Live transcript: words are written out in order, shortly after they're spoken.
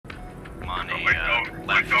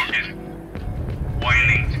My dog is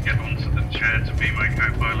whining to get onto the chair to be my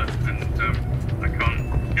co-pilot, and I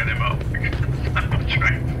can't get him up because I'm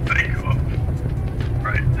trying to take off.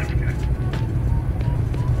 Right, there we go.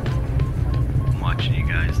 I'm watching you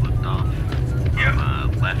guys lift off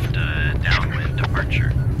from left downwind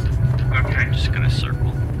departure. Okay. I'm just gonna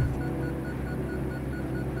circle.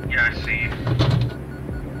 Yeah, I see you.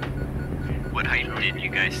 What height did you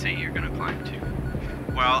guys say you're gonna climb to?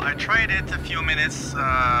 Well, I tried it a few minutes,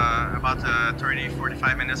 about 30,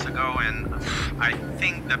 45 minutes ago, and I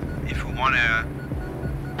think that if we want to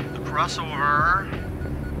crossover,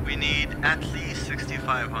 we need at least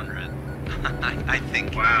 6,500. I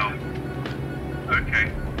think. Wow.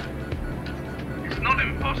 Okay. It's not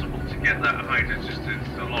impossible to get that height, it's just,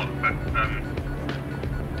 it's a lot, but,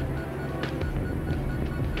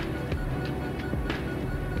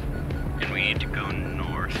 And we need to go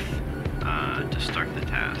north to start the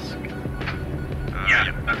task. yeah,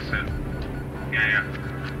 Yep. that's it. Yeah.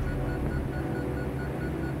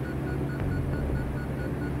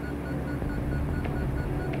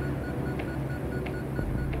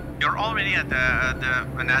 You're already at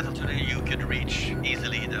an altitude that you could reach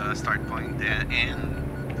easily the start point there,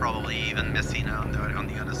 and probably even Messina on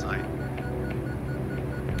the other side.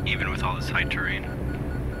 Even with all this high terrain.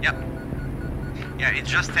 Yep. Yeah, it's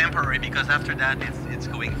just temporary because after that it's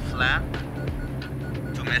going flat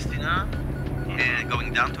to Messina and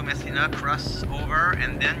going down to Messina, cross over,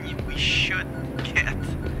 and then we should get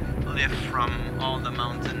lift from all the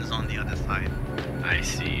mountains on the other side. I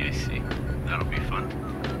see. That'll be fun.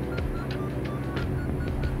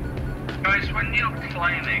 Guys, when you're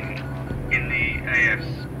climbing in the AS,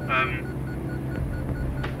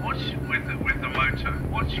 with the motor,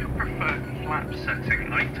 what's your preferred flap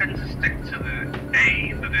setting? I tend to stick to the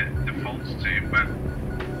A that it defaults to, but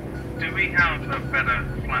do we have a better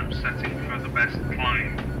flap setting for the best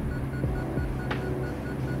climb?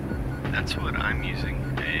 That's what I'm using,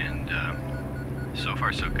 and so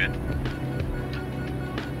far so good.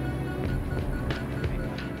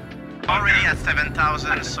 Already at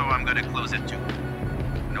 7,000, so I'm gonna close it too.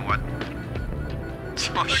 You know what?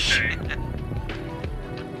 Oh shit.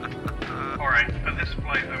 Alright, for this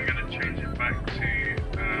flight I'm going to change it back to,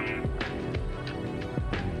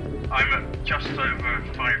 I'm at just over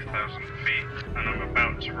 5,000 feet and I'm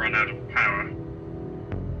about to run out of power.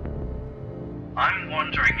 I'm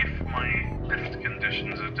wondering if my lift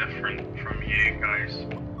conditions are different from you guys.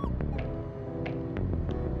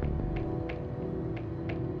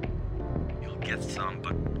 You'll get some,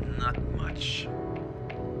 but not much.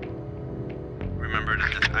 Remember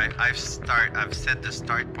that I've set the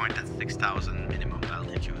start point at 6,000 minimum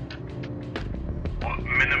altitude. What,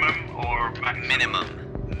 minimum or maximum?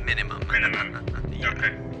 Minimum. Yeah.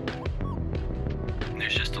 Okay.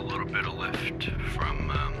 There's just a little bit of lift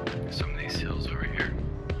from some of these hills over here.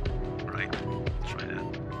 Right. Try that.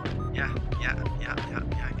 Yeah.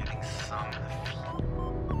 Getting some.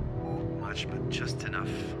 Much, but just enough.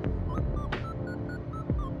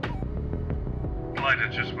 Glider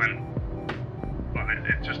just went. Well,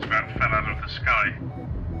 it just about fell out of the sky.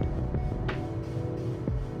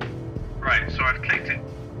 Right, so I've clicked it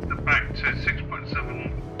back to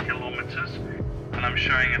 6.7 kilometers, and I'm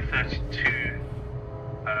showing a 30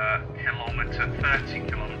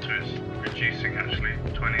 kilometers, reducing actually,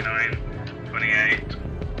 29, 28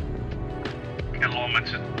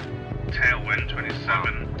 kilometer tailwind,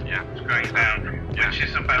 27. Yeah, it's going down, which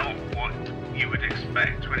is about what you would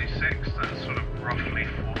expect, 26, that's sort of roughly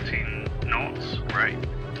 14 knots. Right.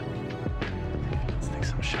 Let's take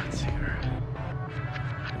some shots here.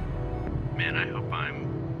 Man, I hope I'm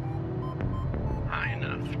high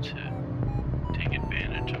enough to take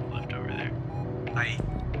advantage of lift over there.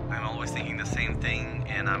 I'm always thinking the same thing,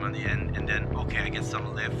 and I'm on the end, and then okay, I get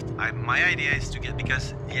some lift. My idea is to get,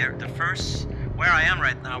 because here the first where I am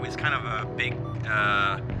right now is kind of a big.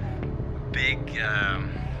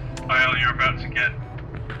 Well, you're about to get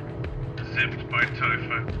zipped by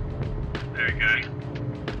Tofu. There you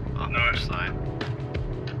go. On the other side.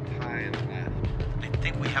 High and left. I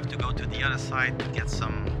think we have to go to the other side to get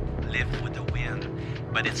some lift with the wind,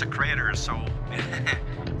 but it's a crater, so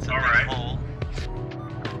it's a big hole.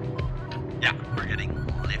 Yeah, we're getting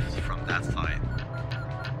lift from that side.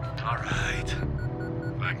 All right.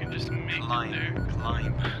 If I can just make Climb, it there.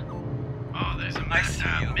 climb. Oh, there's a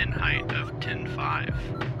min height of 10.5.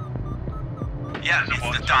 Yeah, Is it it's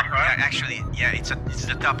one the top. track, right? Actually, yeah, it's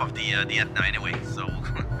the top of the Etna anyway. So.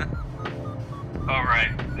 All right.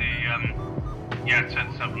 The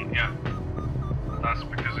 10.7. Yeah. That's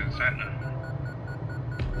because it's Etna.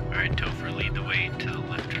 All right, Topher, lead the way to the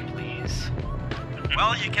lift, please.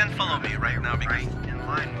 Well, you can follow me right now because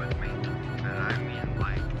line with me, but I mean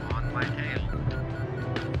like on my tail.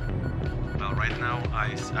 Well, right now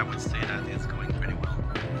I would say that it's going pretty well.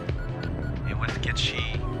 It was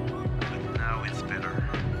sketchy, but now it's better.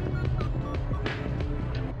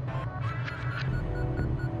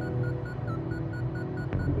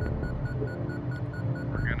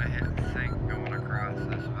 We're gonna hit sync going across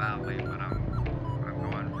this valley, but I'm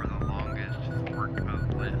going for the longest fork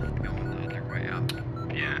of lift going the other way out.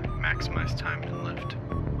 Yeah, maximize time and lift.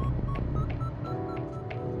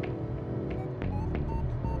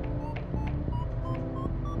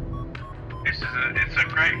 It's a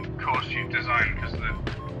great course you've designed because the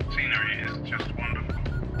scenery is just wonderful.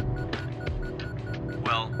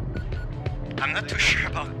 Well, I'm not too sure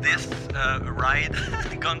about this ride,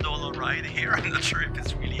 gondola ride here. I'm not sure if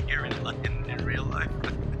it's really here in real life.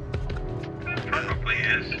 It probably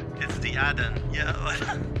is. It's the add-on, yeah.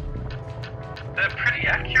 They're pretty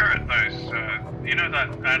accurate, those. You know that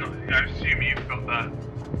add-on, I assume you've got that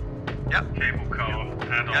cable car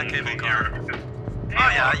add-on. Yeah, cable car. Europe. Oh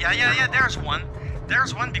yeah, there's one.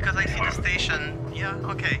 There's one because I see the station. Yeah,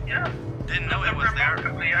 okay. Yeah. Didn't know it was They're there.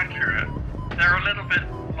 remarkably accurate. They're a little bit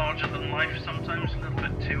larger than life sometimes, a little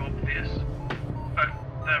bit too obvious. But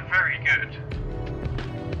they're very good.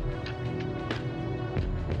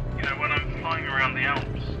 You know, when I'm flying around the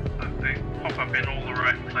Alps, they pop up in all the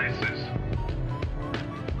right places.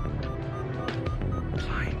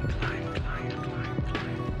 Climb.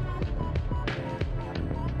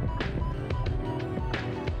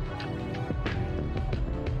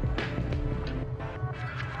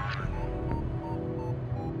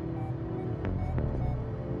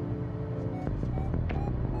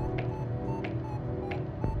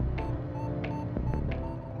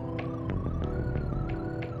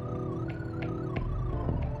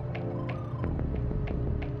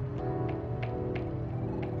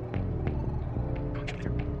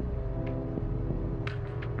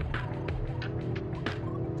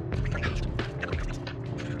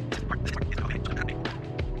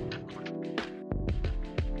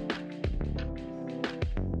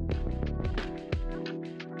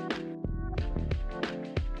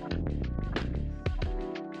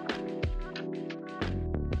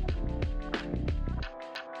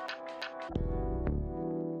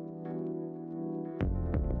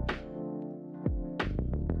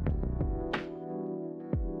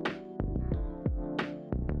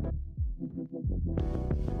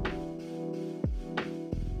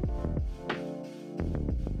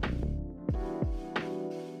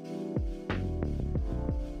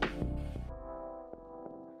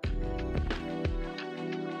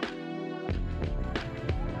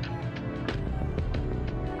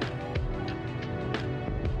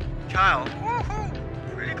 Kyle, woohoo!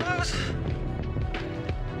 Pretty close.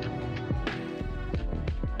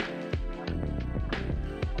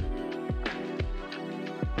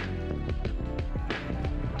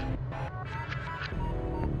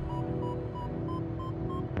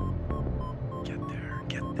 Get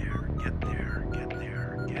there.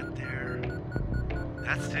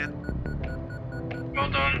 That's it. Well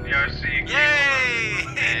done, yeah, I see you.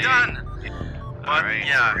 Yay! Done! But Alright,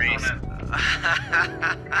 yeah. race.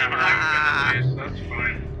 I'm gonna lose, that's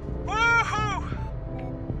fine. Woohoo!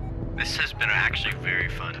 This has been actually a very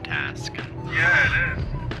fun task. Yeah, it is.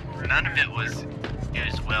 None of it was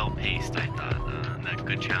well paced, I thought. That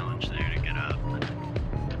good challenge there to get up.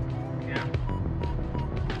 Yeah.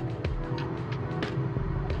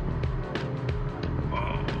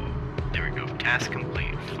 Whoa. There we go. Task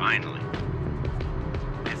complete. Finally.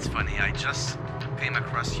 It's funny, I just came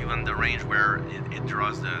across you on the range where it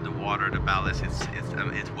draws the water, the ballast.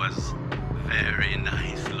 It was very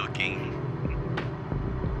nice looking.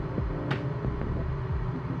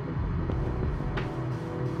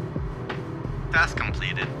 Task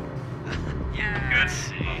completed. Yeah. Let's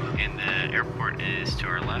see. And the airport is to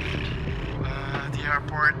our left. The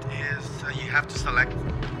airport is, you have to select,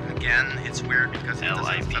 again, it's weird because it doesn't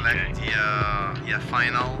LIBJ. select the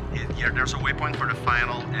final. There's a waypoint for the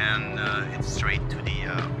final, and it's straight to the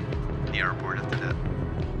airport after that.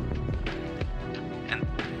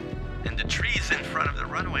 And the trees in front of the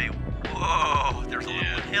runway, whoa, there's a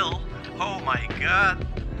little hill. Oh my god.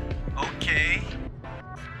 Okay.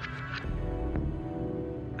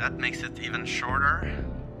 That makes it even shorter.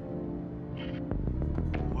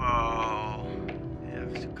 Whoa. You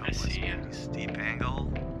have to come with a steep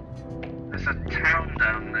angle. There's a town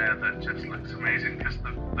down there that just looks amazing because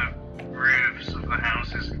the roofs of the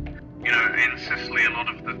houses, you know, in Sicily, a lot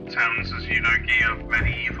of the towns, as you know, Guy, are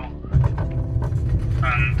medieval.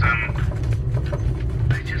 And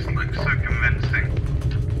they just look so convincing.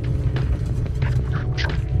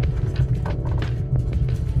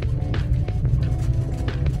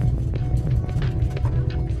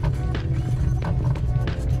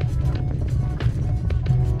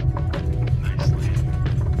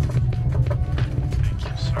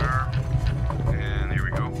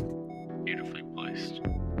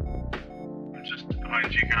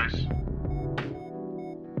 behind you guys.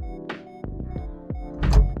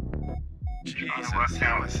 Trying to work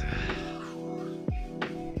out